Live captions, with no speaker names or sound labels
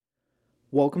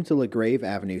Welcome to LaGrave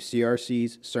Avenue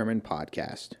CRC's Sermon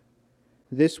Podcast.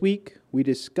 This week, we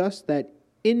discuss that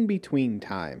in-between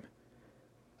time.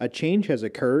 A change has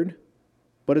occurred,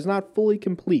 but is not fully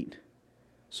complete.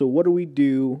 So what do we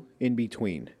do in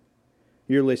between?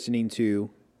 You're listening to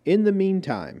In the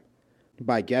Meantime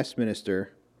by guest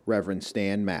minister, Reverend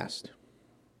Stan Mast.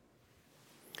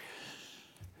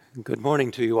 Good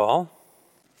morning to you all.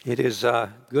 It is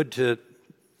good to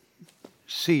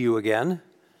see you again.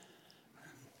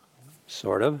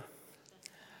 Sort of.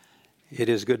 It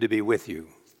is good to be with you.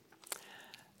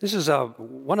 This is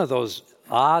one of those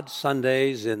odd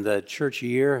Sundays in the church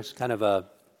year. It's kind of a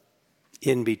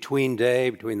in-between day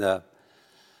between the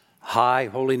high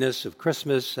holiness of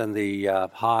Christmas and the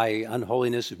high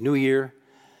unholiness of New Year.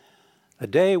 A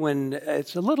day when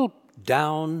it's a little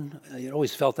down. It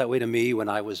always felt that way to me when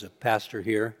I was a pastor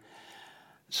here.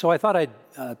 So I thought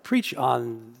I'd preach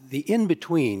on the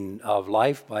in-between of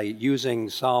life by using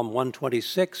Psalm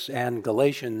 126 and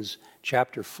Galatians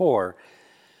chapter 4.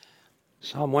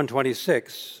 Psalm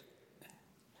 126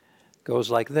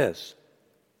 goes like this.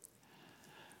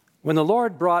 When the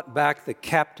Lord brought back the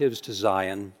captives to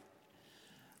Zion,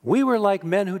 we were like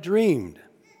men who dreamed.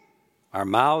 Our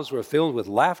mouths were filled with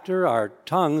laughter, our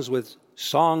tongues with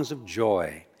songs of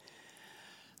joy.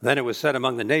 Then it was said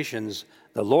among the nations,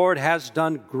 the Lord has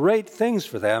done great things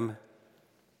for them.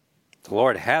 The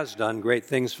Lord has done great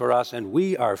things for us, and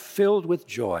we are filled with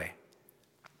joy.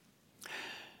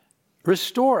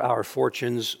 Restore our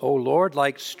fortunes, O Lord,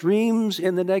 like streams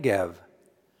in the Negev.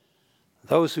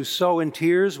 Those who sow in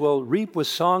tears will reap with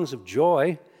songs of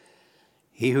joy.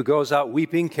 He who goes out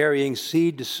weeping, carrying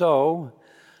seed to sow,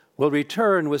 will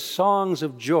return with songs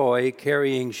of joy,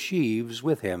 carrying sheaves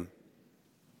with him.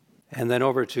 And then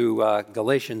over to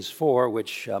Galatians 4,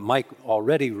 which Mike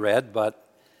already read, but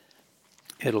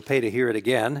it'll pay to hear it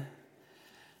again.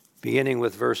 Beginning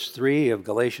with verse 3 of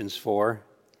Galatians 4.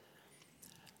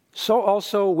 So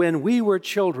also when we were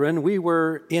children, we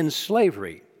were in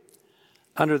slavery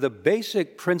under the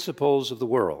basic principles of the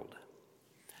world.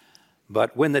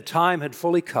 But when the time had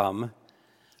fully come,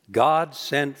 God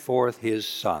sent forth his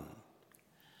Son,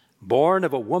 born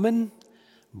of a woman,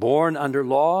 born under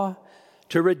law,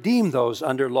 to redeem those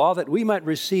under law, that we might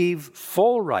receive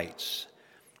full rights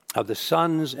of the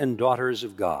sons and daughters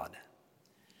of God.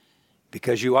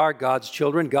 Because you are God's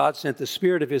children, God sent the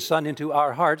Spirit of his Son into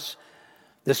our hearts,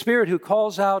 the Spirit who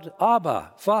calls out,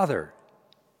 Abba, Father.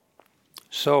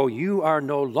 So you are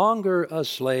no longer a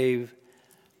slave,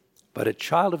 but a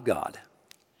child of God.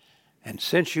 And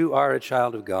since you are a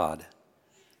child of God,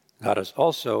 God has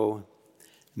also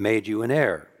made you an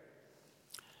heir.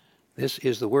 This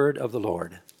is the word of the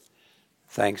Lord.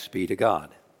 Thanks be to God.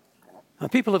 Now,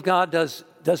 people of God,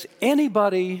 does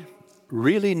anybody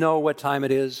really know what time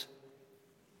it is?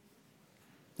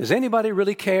 Does anybody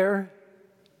really care?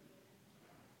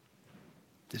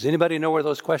 Does anybody know where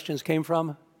those questions came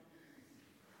from?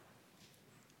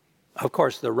 Of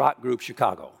course, the rock group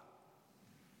Chicago,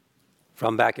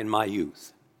 from back in my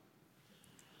youth.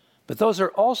 But those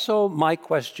are also my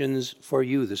questions for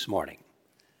you this morning.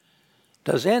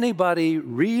 Does anybody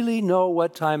really know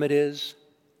what time it is?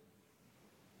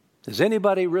 Does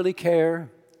anybody really care?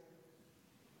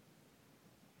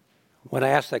 When I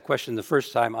asked that question the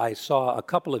first time, I saw a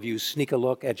couple of you sneak a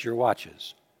look at your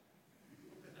watches.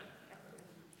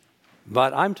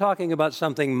 But I'm talking about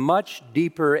something much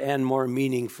deeper and more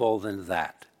meaningful than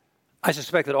that. I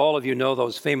suspect that all of you know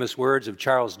those famous words of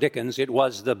Charles Dickens, it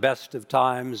was the best of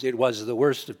times, it was the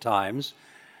worst of times.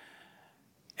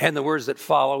 And the words that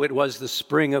follow, it was the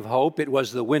spring of hope, it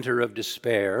was the winter of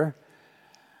despair.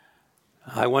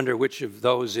 I wonder which of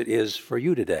those it is for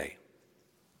you today.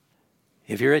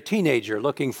 If you're a teenager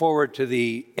looking forward to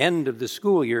the end of the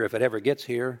school year, if it ever gets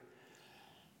here,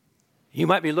 you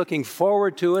might be looking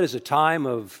forward to it as a time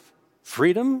of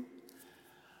freedom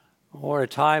or a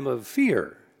time of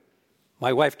fear.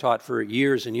 My wife taught for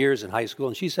years and years in high school,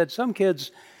 and she said some kids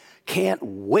can't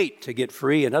wait to get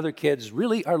free, and other kids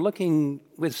really are looking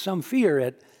with some fear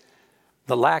at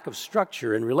the lack of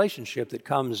structure and relationship that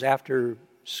comes after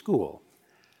school.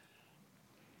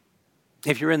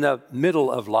 If you're in the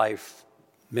middle of life,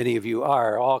 many of you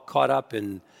are all caught up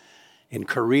in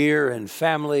career and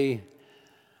family,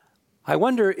 I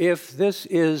wonder if this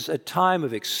is a time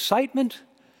of excitement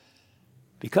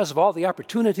because of all the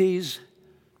opportunities,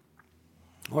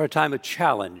 or a time of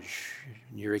challenge,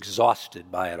 and you're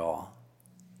exhausted by it all.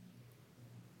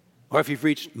 Or if you've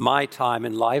reached my time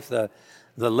in life, the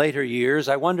later years,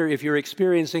 I wonder if you're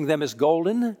experiencing them as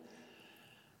golden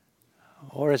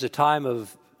or as a time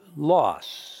of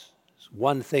loss.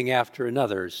 One thing after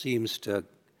another seems to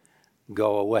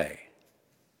go away.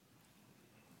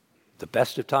 The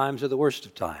best of times or the worst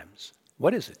of times?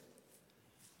 What is it?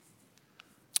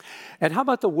 And how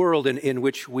about the world in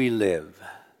which we live?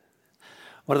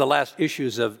 One of the last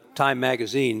issues of Time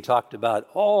magazine talked about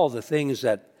all the things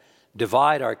that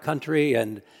divide our country,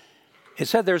 and it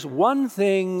said there's one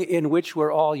thing in which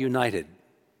we're all united.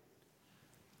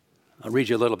 I'll read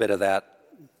you a little bit of that.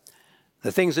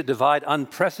 The things that divide: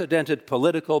 unprecedented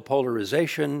political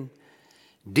polarization,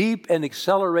 deep and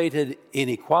accelerated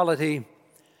inequality,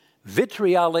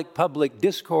 vitriolic public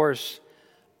discourse,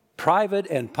 private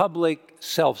and public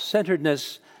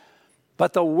self-centeredness.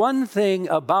 But the one thing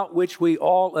about which we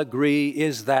all agree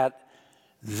is that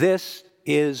this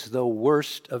is the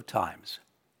worst of times.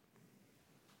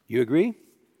 You agree?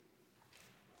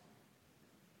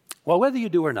 Well, whether you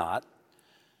do or not,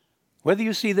 whether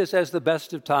you see this as the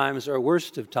best of times or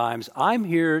worst of times, I'm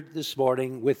here this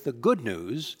morning with the good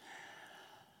news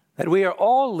that we are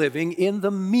all living in the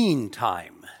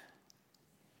meantime.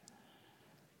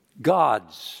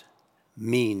 God's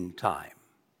meantime.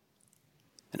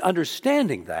 And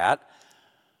understanding that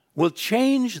will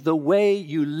change the way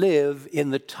you live in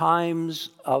the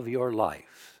times of your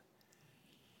life.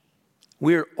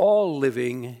 We're all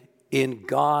living in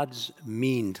God's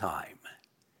meantime.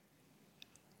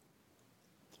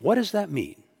 What does that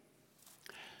mean?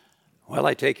 Well,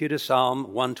 I take you to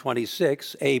Psalm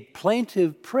 126, a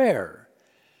plaintive prayer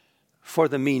for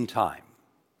the meantime.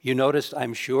 You noticed,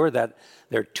 I'm sure, that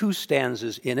there are two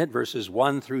stanzas in it, verses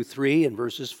 1 through 3 and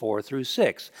verses 4 through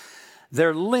 6.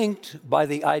 They're linked by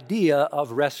the idea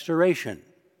of restoration.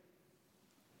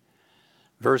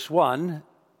 Verse 1,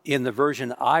 in the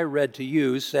version I read to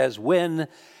you, says, "When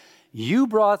you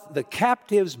brought the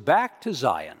captives back to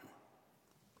Zion."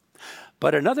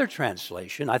 But another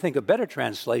translation, I think a better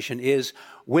translation, is,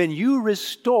 "When you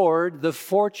restored the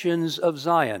fortunes of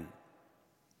Zion."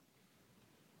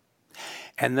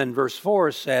 And then verse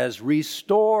 4 says,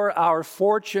 "Restore our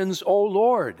fortunes, O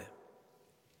Lord."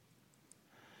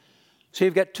 So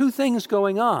you've got two things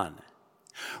going on.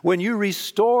 When you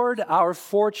restored our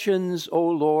fortunes, O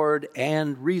Lord,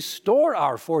 and restore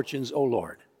our fortunes, O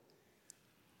Lord.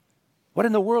 What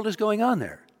in the world is going on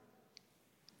there?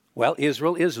 Well,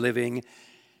 Israel is living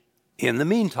in the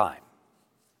meantime.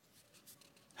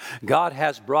 God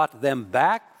has brought them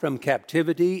back from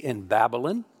captivity in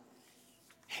Babylon.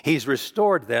 He's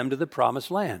restored them to the promised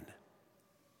land.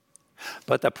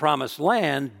 But the promised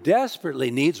land desperately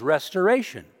needs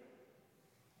restoration.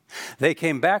 They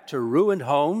came back to ruined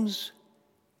homes,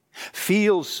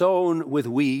 fields sown with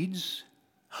weeds,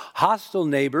 hostile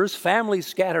neighbors, families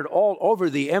scattered all over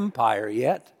the empire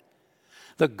yet,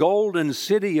 the golden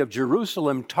city of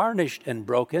Jerusalem tarnished and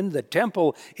broken, the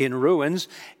temple in ruins,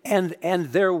 and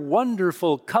their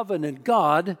wonderful covenant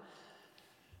God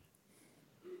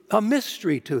a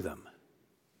mystery to them.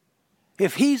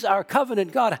 If He's our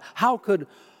covenant God, how could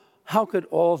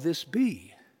all this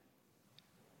be?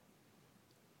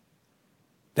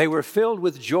 They were filled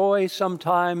with joy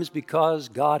sometimes because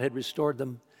God had restored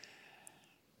them,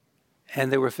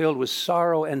 and they were filled with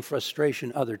sorrow and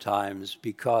frustration other times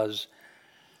because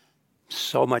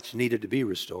so much needed to be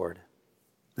restored.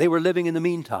 They were living in the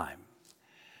meantime,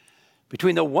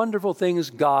 between the wonderful things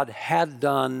God had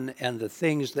done and the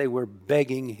things they were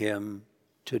begging Him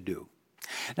to do.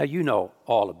 Now, you know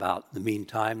all about the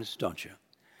meantimes, don't you?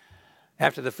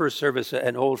 After the first service,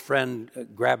 an old friend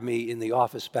grabbed me in the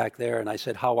office back there, and I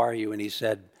said, "How are you?" And he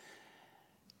said,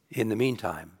 "In the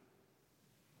meantime."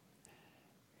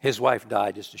 His wife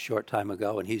died just a short time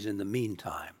ago, and he's in the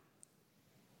meantime.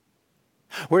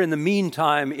 We're in the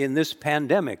meantime in this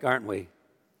pandemic, aren't we? I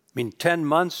mean, 10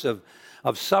 months of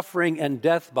suffering and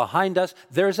death behind us.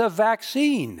 There's a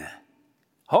vaccine.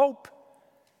 Hope.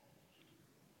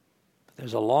 But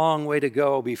there's a long way to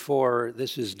go before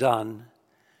this is done.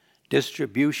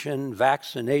 Distribution,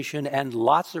 vaccination, and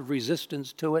lots of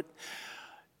resistance to it.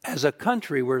 As a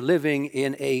country, we're living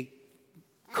in a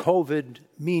COVID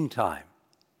meantime.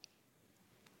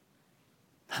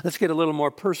 Let's get a little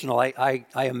more personal. I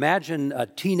imagine a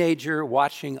teenager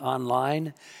watching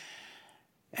online,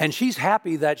 and she's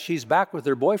happy that she's back with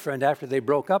her boyfriend after they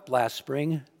broke up last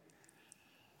spring.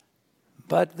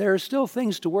 But there are still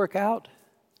things to work out.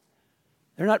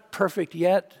 They're not perfect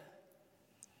yet.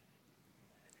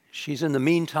 She's in the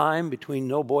meantime between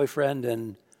no boyfriend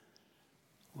and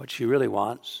what she really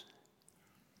wants.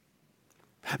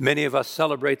 Many of us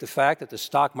celebrate the fact that the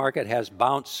stock market has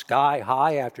bounced sky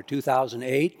high after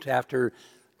 2008, after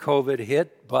COVID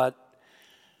hit, but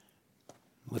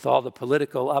with all the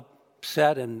political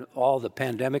upset and all the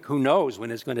pandemic, who knows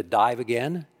when it's going to dive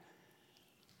again?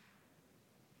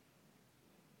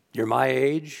 You're my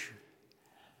age.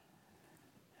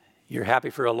 You're happy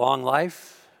for a long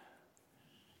life,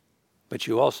 but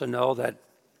you also know that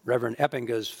Reverend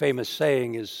Eppinga's famous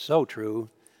saying is so true: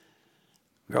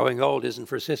 growing old isn't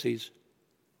for sissies.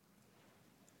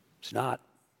 It's not.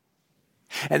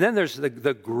 And then there's the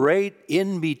great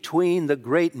in-between, the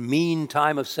great mean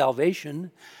time of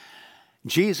salvation.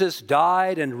 Jesus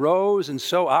died and rose, and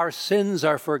so our sins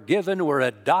are forgiven. We're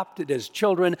adopted as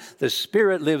children. The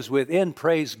Spirit lives within,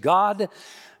 praise God.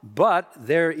 But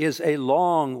there is a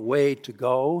long way to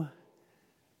go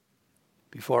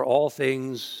before all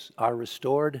things are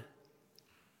restored.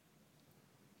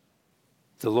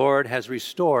 The Lord has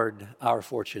restored our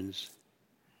fortunes.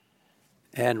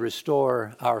 And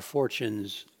restore our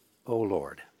fortunes, O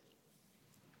Lord.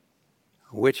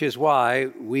 Which is why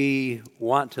we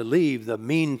want to leave the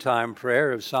meantime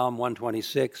prayer of Psalm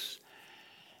 126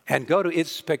 and go to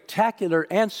its spectacular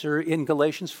answer in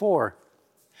Galatians 4,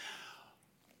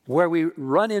 where we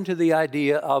run into the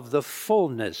idea of the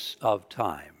fullness of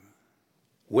time.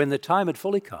 When the time had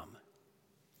fully come,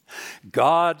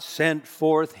 God sent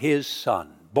forth his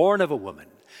Son, born of a woman,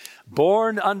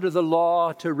 born under the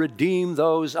law, to redeem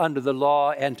those under the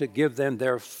law and to give them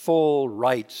their full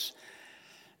rights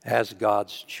as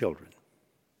God's children.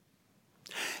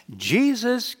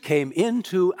 Jesus came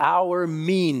into our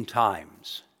mean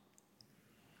times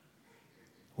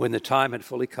when the time had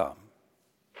fully come.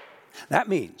 That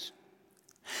means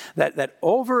that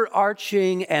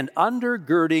overarching and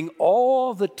undergirding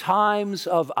all the times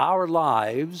of our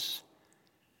lives,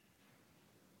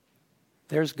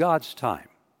 there's God's time.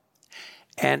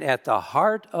 And at the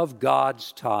heart of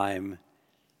God's time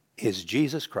is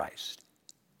Jesus Christ.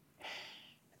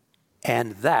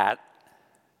 And that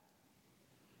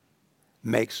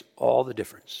makes all the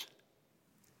difference.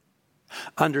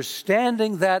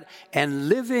 Understanding that and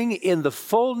living in the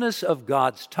fullness of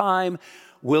God's time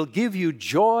will give you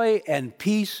joy and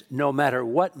peace no matter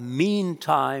what mean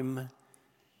time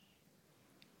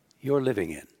you're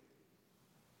living in.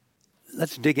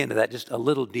 Let's dig into that just a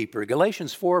little deeper.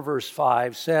 Galatians 4 verse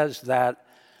 5 says that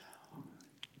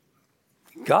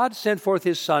God sent forth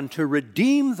his Son to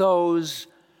redeem those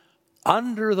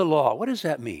under the law. What does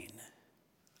that mean?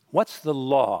 What's the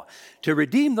law? To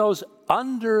redeem those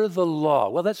under the law.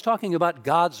 Well, that's talking about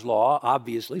God's law,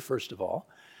 obviously, first of all.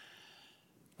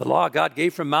 The law God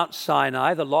gave from Mount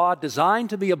Sinai, the law designed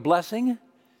to be a blessing,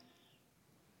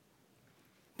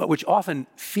 but which often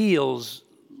feels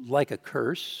like a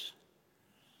curse.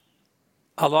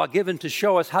 A law given to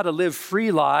show us how to live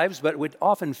free lives, but which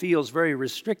often feels very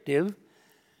restrictive,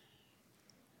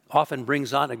 often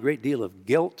brings on a great deal of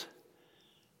guilt.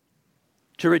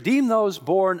 To redeem those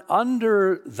born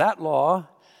under that law,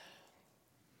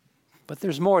 but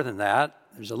there's more than that.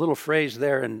 There's a little phrase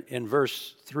there in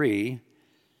verse 3,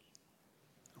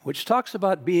 which talks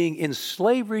about being in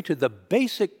slavery to the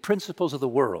basic principles of the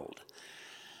world.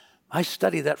 I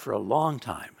studied that for a long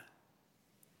time.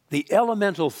 The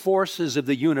elemental forces of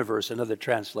the universe, another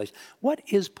translation. What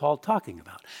is Paul talking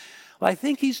about? Well, I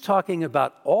think he's talking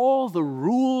about all the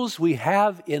rules we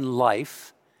have in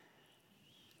life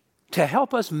to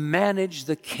help us manage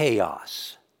the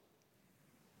chaos.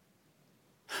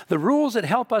 The rules that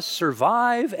help us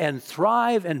survive and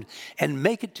thrive and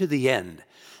make it to the end.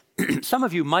 Some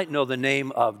of you might know the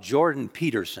name of Jordan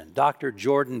Peterson, Dr.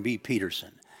 Jordan B.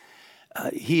 Peterson.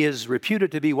 He is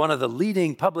reputed to be one of the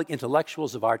leading public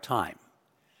intellectuals of our time.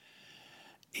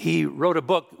 He wrote a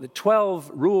book, The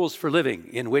 12 Rules for Living,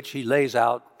 in which he lays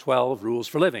out 12 rules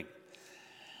for living.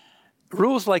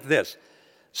 Rules like this: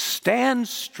 stand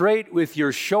straight with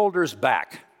your shoulders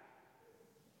back.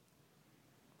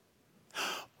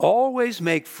 Always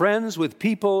make friends with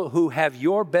people who have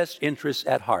your best interests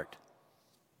at heart.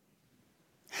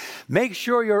 Make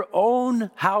sure your own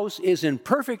house is in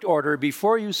perfect order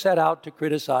before you set out to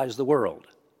criticize the world.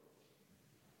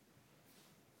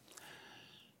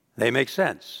 They make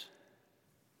sense.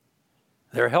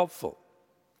 They're helpful.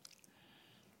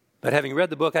 But having read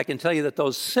the book, I can tell you that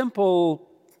those simple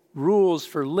rules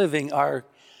for living are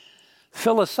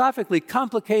philosophically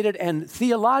complicated and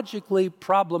theologically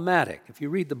problematic. If you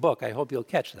read the book, I hope you'll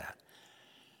catch that.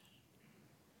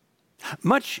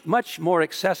 Much more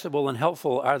accessible and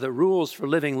helpful are the rules for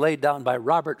living laid down by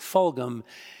Robert Fulghum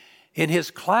in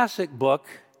his classic book,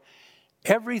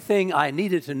 Everything I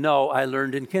Needed to Know I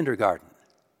Learned in Kindergarten.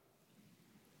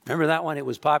 Remember that one? It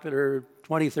was popular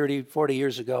 20, 30, 40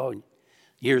 years ago.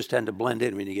 Years tend to blend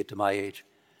in when you get to my age.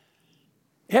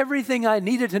 Everything I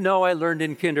needed to know I learned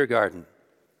in kindergarten.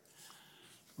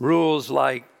 Rules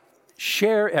like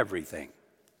share everything,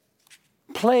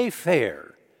 play fair,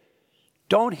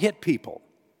 don't hit people,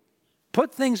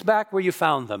 put things back where you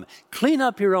found them, clean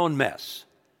up your own mess.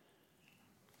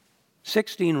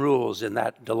 16 rules in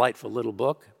that delightful little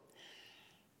book.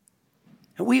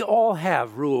 And we all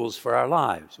have rules for our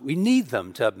lives. We need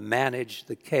them to manage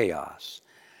the chaos.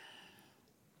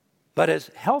 But as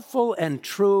helpful and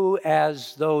true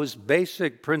as those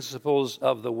basic principles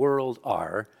of the world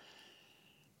are,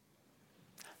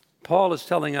 Paul is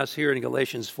telling us here in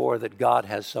Galatians 4 that God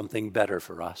has something better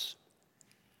for us.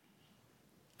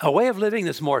 A way of living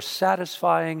that's more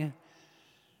satisfying,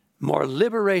 more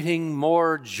liberating,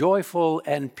 more joyful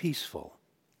and peaceful.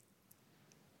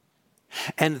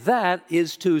 And that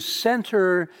is to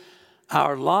center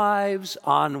our lives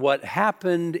on what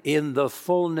happened in the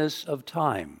fullness of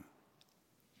time.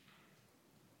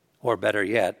 Or better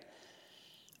yet,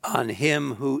 on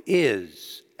Him who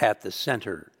is at the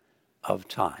center of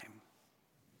time.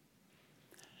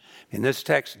 In this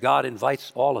text, God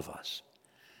invites all of us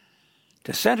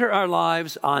to center our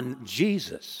lives on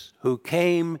Jesus, who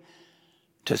came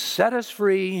to set us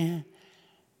free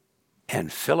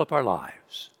and fill up our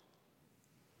lives.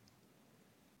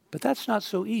 But that's not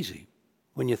so easy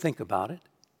when you think about it,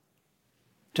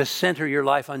 to center your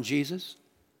life on Jesus.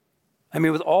 I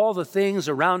mean, with all the things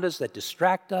around us that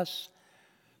distract us,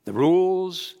 the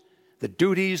rules, the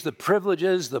duties, the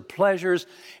privileges, the pleasures,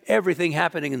 everything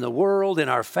happening in the world, in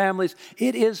our families,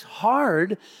 it is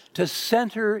hard to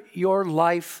center your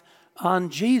life on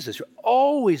Jesus. You're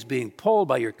always being pulled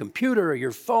by your computer or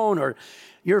your phone or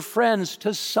your friends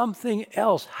to something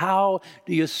else. How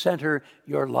do you center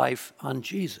your life on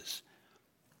Jesus?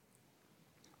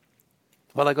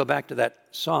 Well, I go back to that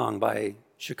song by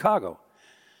Chicago.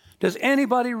 Does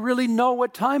anybody really know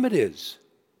what time it is?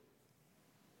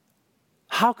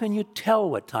 How can you tell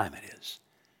what time it is?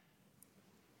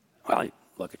 Well, you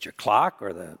look at your clock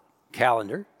or the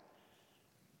calendar.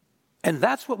 And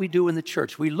that's what we do in the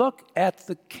church. We look at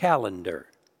the calendar.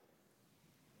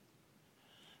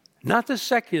 Not the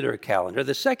secular calendar.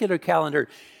 The secular calendar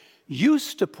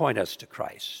used to point us to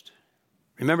Christ.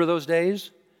 Remember those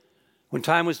days when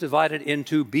time was divided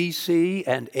into BC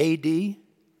and AD?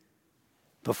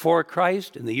 Before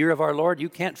Christ, in the year of our Lord, you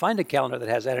can't find a calendar that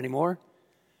has that anymore.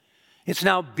 It's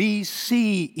now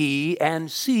BCE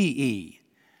and CE,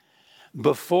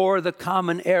 before the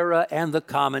common era and the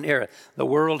common era. The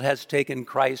world has taken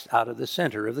Christ out of the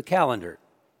center of the calendar,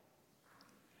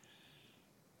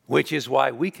 which is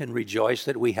why we can rejoice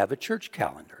that we have a church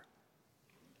calendar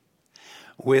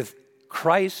with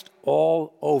Christ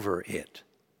all over it.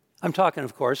 I'm talking,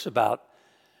 of course, about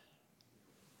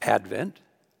Advent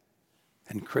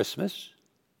and Christmas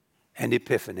and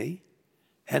Epiphany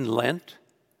and Lent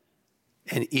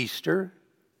and Easter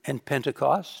and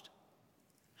Pentecost.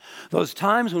 Those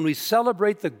times when we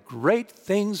celebrate the great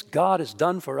things God has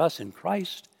done for us in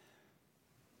Christ.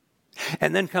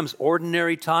 And then comes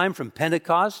ordinary time from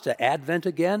Pentecost to Advent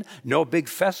again. No big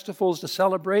festivals to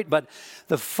celebrate, but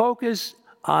the focus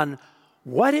on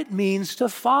what it means to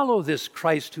follow this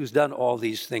Christ who's done all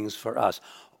these things for us.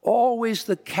 Always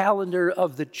the calendar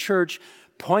of the church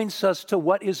points us to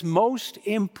what is most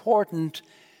important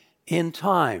in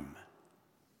time.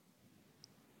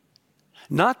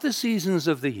 Not the seasons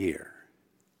of the year,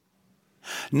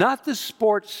 not the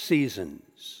sports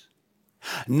seasons,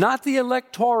 not the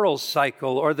electoral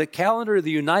cycle or the calendar of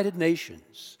the United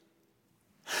Nations,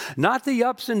 not the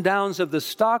ups and downs of the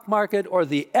stock market or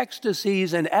the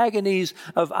ecstasies and agonies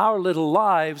of our little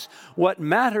lives. What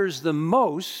matters the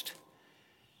most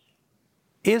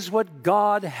is what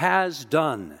God has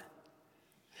done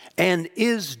and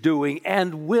is doing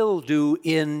and will do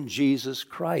in Jesus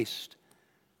Christ.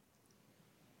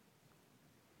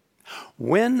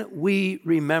 When we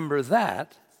remember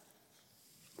that,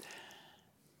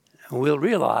 we'll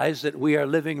realize that we are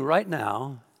living right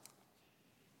now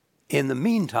in the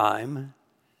meantime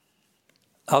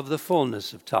of the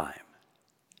fullness of time.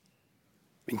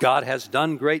 God has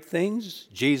done great things.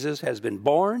 Jesus has been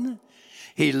born.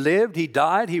 He lived, He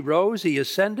died, He rose, He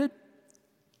ascended.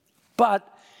 But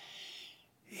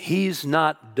He's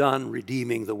not done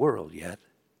redeeming the world yet.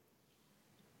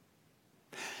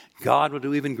 God will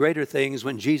do even greater things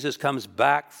when Jesus comes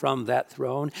back from that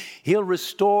throne. He'll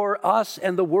restore us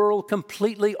and the world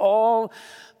completely. All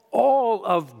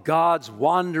of God's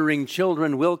wandering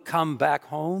children will come back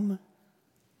home.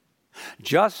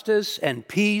 Justice and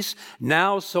peace,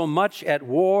 now so much at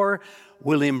war,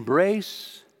 will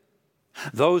embrace.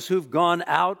 Those who've gone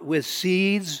out with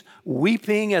seeds,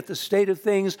 weeping at the state of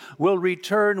things, will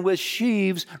return with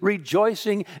sheaves,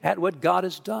 rejoicing at what God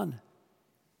has done.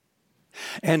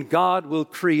 And God will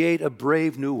create a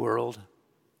brave new world,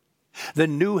 the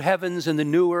new heavens and the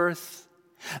new earth,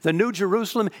 The New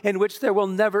Jerusalem in which there will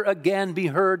never again be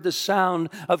heard the sound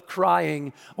of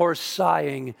crying or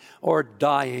sighing or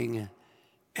dying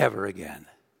ever again.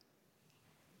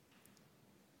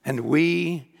 And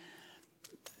we,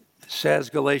 says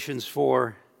Galatians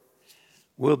 4,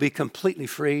 will be completely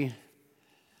free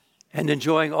and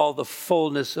enjoying all the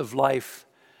fullness of life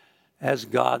as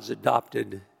God's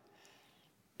adopted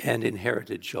and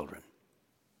inherited children.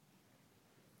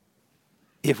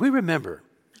 If we remember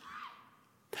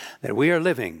that we are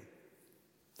living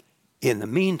in the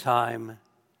meantime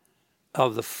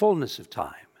of the fullness of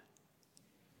time,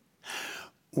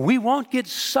 we won't get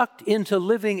sucked into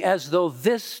living as though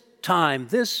this time,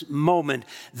 this moment,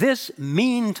 this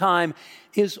meantime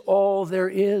is all there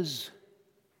is.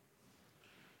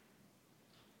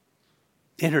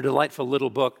 In her delightful little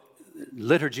book,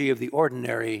 Liturgy of the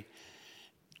Ordinary,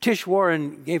 Tish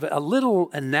Warren gave a little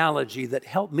analogy that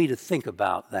helped me to think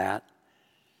about that.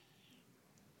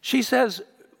 She says,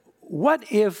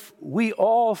 what if we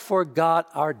all forgot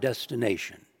our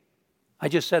destination? I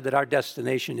just said that our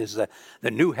destination is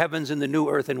the new heavens and the new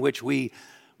earth in which we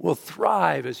will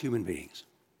thrive as human beings.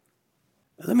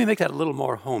 Let me make that a little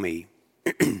more homey.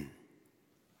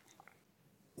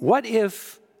 What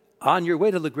if on your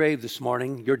way to the grave this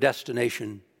morning, your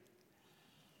destination,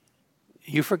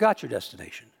 you forgot your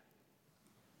destination?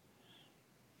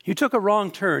 You took a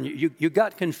wrong turn, you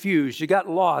got confused, you got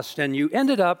lost, and you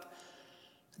ended up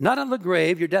not on the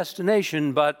grave, your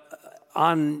destination, but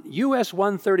on US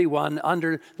 131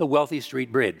 under the Wealthy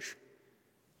Street Bridge.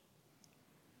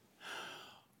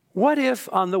 What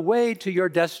if on the way to your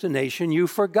destination, you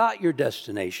forgot your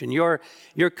destination, your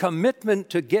commitment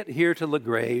to get here to the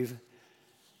grave,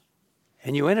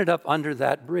 and you ended up under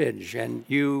that bridge, and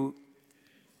you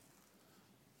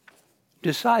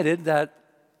decided that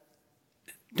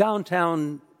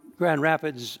downtown Grand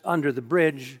Rapids under the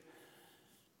bridge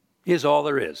is all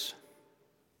there is.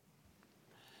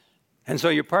 And so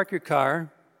you park your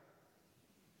car,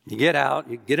 you get out,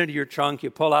 you get into your trunk, you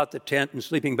pull out the tent and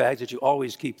sleeping bags that you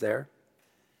always keep there.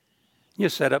 You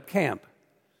set up camp.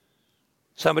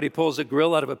 Somebody pulls a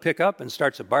grill out of a pickup and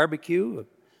starts a barbecue. A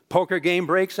poker game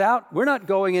breaks out. We're not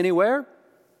going anywhere.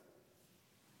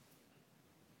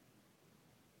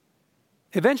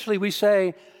 Eventually we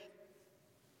say,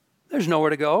 there's nowhere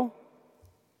to go.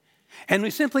 And we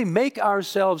simply make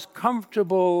ourselves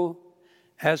comfortable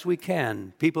as we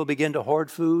can. People begin to hoard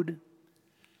food.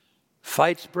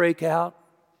 Fights break out.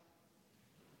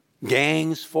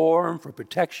 Gangs form for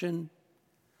protection.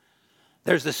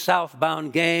 There's the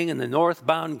southbound gang and the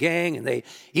northbound gang, and they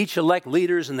each elect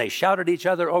leaders and they shout at each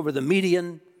other over the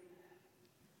median.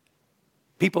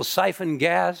 People siphon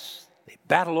gas. They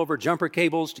battle over jumper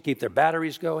cables to keep their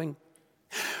batteries going.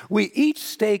 We each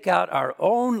stake out our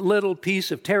own little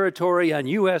piece of territory on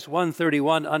US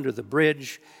 131 under the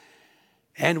bridge,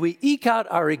 and we eke out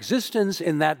our existence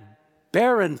in that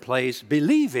barren place,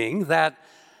 believing that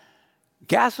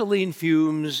gasoline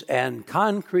fumes and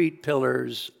concrete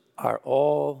pillars are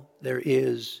all there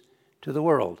is to the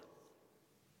world.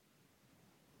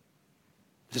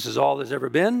 This is all there's ever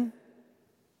been,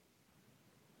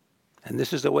 and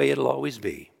this is the way it'll always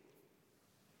be.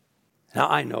 Now,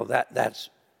 I know that's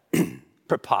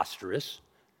preposterous.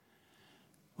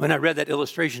 When I read that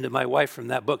illustration to my wife from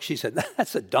that book, she said,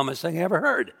 that's the dumbest thing I ever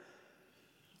heard.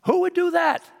 Who would do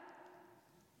that?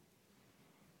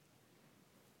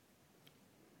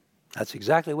 That's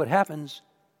exactly what happens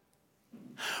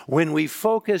when we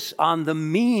focus on the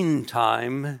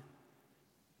meantime,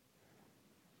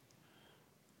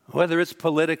 whether it's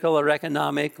political or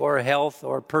economic or health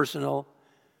or personal.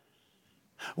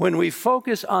 When we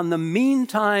focus on the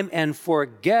meantime and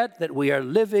forget that we are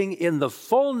living in the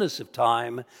fullness of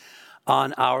time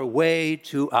on our way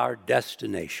to our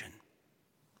destination.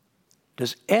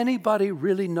 Does anybody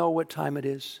really know what time it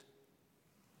is?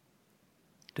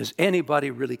 Does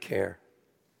anybody really care?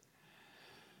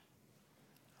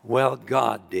 Well,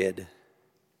 God did.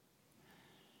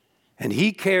 And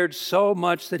He cared so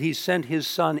much that He sent His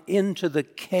Son into the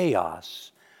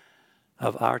chaos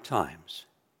of our times.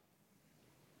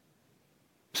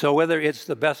 So whether it's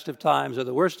the best of times or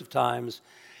the worst of times,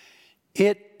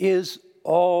 it is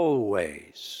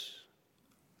always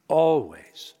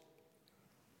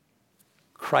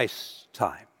Christ's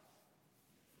time.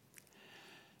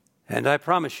 And I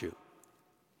promise you,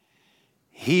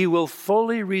 He will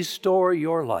fully restore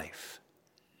your life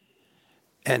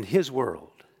and His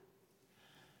world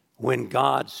when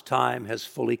God's time has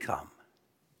fully come.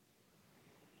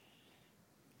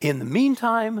 In the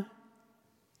meantime,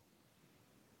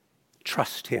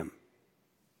 trust Him.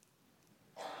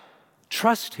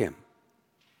 Trust Him.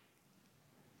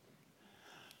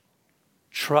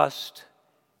 Trust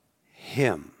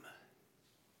Him.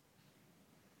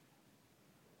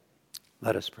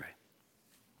 Let us pray.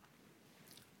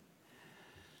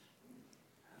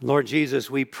 Lord Jesus,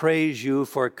 we praise you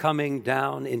for coming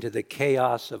down into the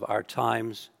chaos of our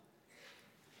times.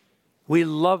 We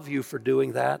love you for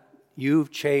doing that.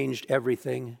 You've changed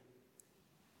everything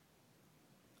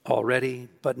already,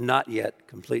 but not yet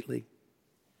completely.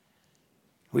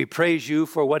 We praise you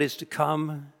for what is to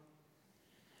come,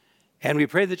 and we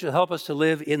pray that you'll help us to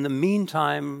live in the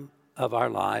meantime of our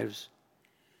lives,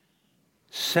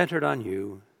 centered on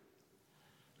you,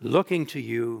 looking to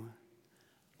you,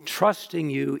 trusting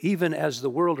you, even as the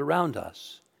world around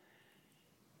us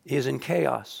is in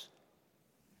chaos.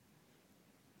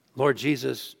 Lord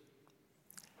Jesus,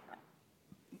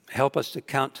 help us to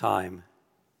count time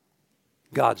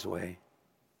God's way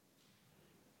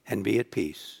and be at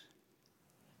peace.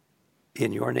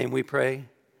 In your name we pray.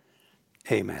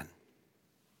 Amen.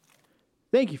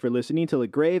 Thank you for listening to the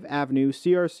Grave Avenue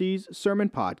CRC's Sermon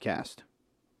Podcast.